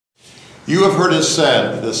You have heard it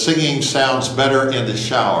said, the singing sounds better in the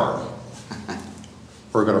shower.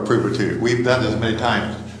 We're going to prove it to you. We've done this many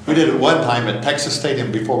times. We did it one time at Texas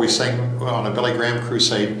Stadium before we sang on a Billy Graham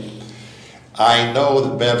crusade. I know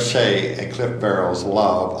that Bev Shea and Cliff Barrows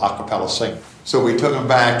love a cappella singing. So we took them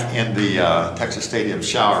back in the Texas Stadium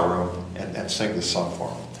shower room and sang this song for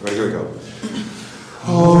them. Right, here we go.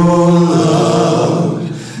 Oh,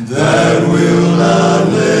 love, that will not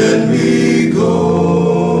let me go.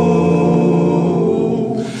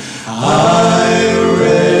 I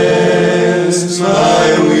rest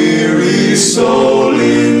my weary soul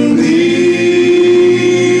in thee.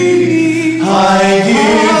 I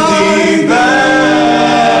give thee back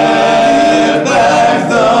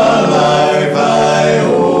the life I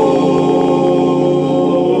owe.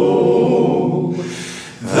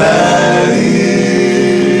 That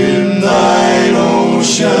in thine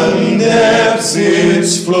ocean depths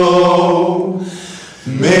its flow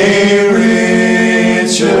may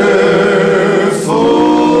richer,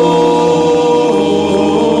 fuller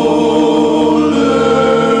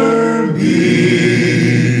be.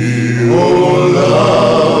 Oh,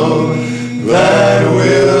 love, that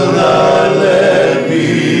will not let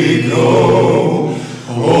me go.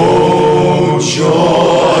 Oh,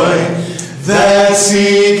 joy, that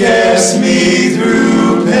seekest me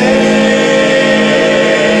through pain.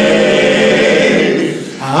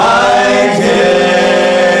 I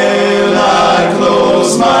cannot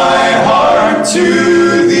close my heart to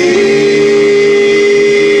thee.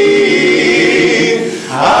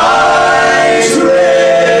 I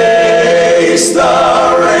trace the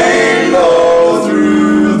rainbow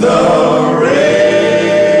through the rain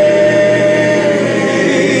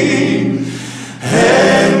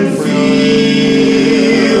and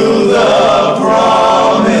feel the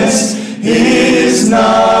promise is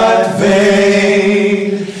not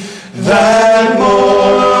vain. That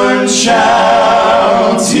morn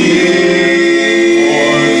shall tearless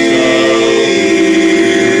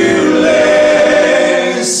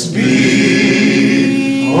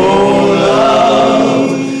be. Oh,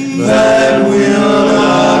 love, that will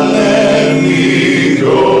not let me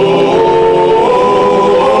go.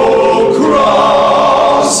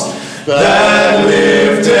 Cross that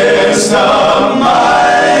liftest up my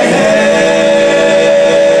head,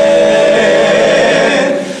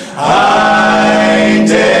 I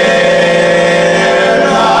dare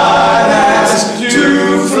not ask to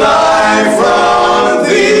fly from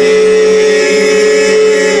thee.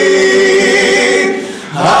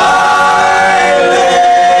 I lay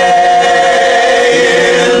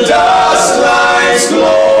in dust life's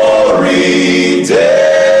glory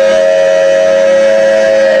dead,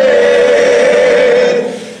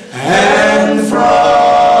 and from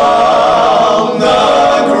the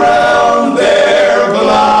ground there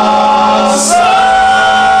blossoms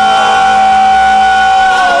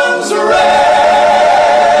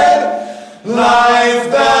red, life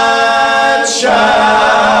that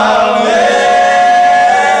shall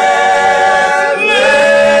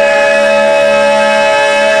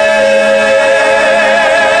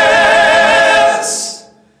endless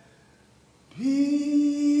be.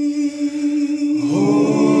 Oh,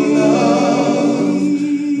 love,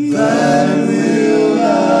 that will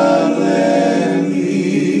not let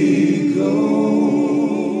me go.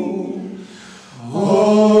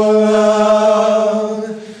 Oh, love,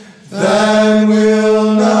 that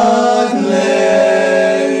will not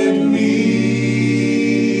let me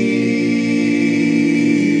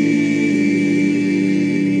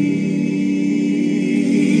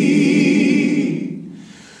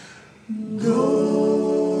go.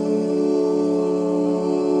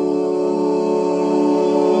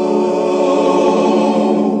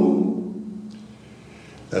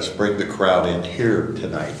 Let's bring the crowd in here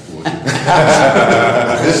tonight.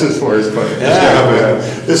 This is where it's supposed to.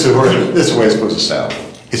 This is where it's supposed to sound.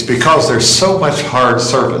 It's because there's so much hard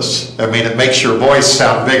surface. I mean, it makes your voice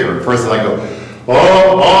sound bigger. First thing I go,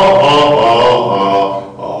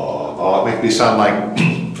 it makes me sound like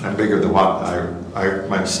I'm bigger than what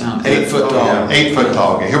my Sound 8 foot tall. Yeah, 8 foot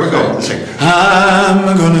tall. Okay, here we go. Let's sing. I'm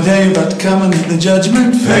gonna tell you about the coming of the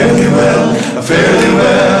judgment fairly well, fairly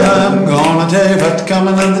well. I'm gonna tell you about the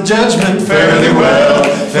coming of the judgment fairly well,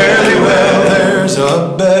 fairly well. There's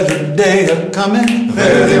a better day a coming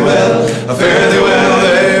fairly well, fairly well.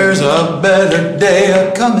 There's a better day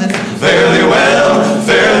a coming fairly well,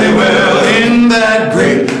 fairly well. In that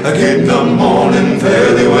great again the morning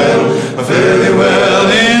fairly well, fairly well.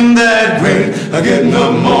 In that great again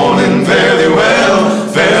the morning fairly well,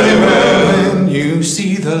 fairly well. When you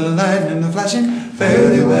see the lightning flashing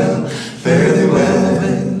fairly well, fairly well.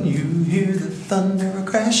 When you hear the thunder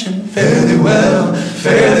crashing fairly well,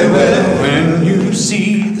 fairly well.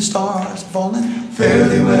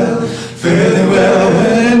 fairly well, fairly well.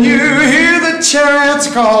 When you hear the chariots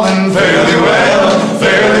calling, fairly well,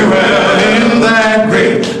 fairly well. In that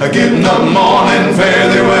great getting up morning,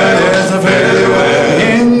 fairly well, yes, fairly well.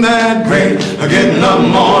 In that great getting up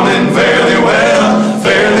morning, fairly well,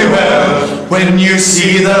 fairly well. When you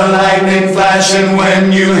see the lightning flashing,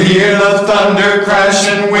 when you hear the thunder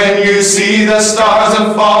crashing, when you see the stars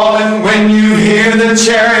a-falling, when you hear the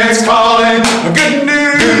chariots calling, good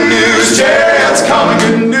news, chariots coming,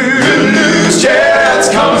 good news, chariots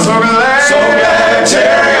coming, so glad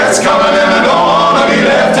chariots coming, and I don't want to be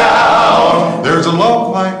left out. There's a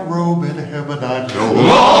long white robe in heaven, I know.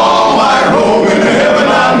 Long white robe in heaven,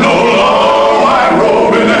 I know. Long white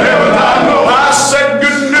robe in heaven, I know. I said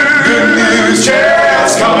good news,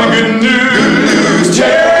 chariots coming, good news,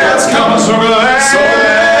 chariots coming, so glad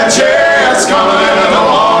chariots coming, and I don't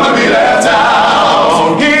want to be left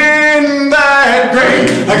out. In that great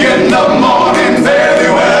getting up morning, fairly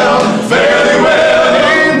well, fairly well.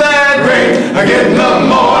 In that great getting up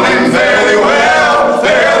morning, fairly well,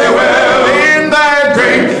 fairly well. In that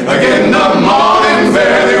great getting up morning,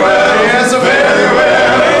 fairly well, yes, fairly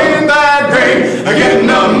well. In that great getting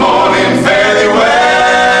up morning, fairly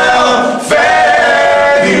well,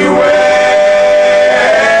 fairly well.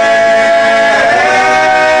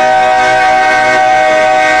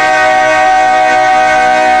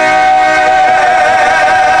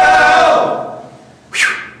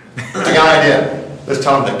 I got an idea. Let's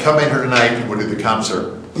tell them to come in here tonight and we'll do the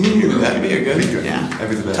concert. Ooh, that'd be a good, Be good. yeah. That'd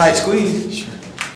be the best. Tight squeeze. Sure.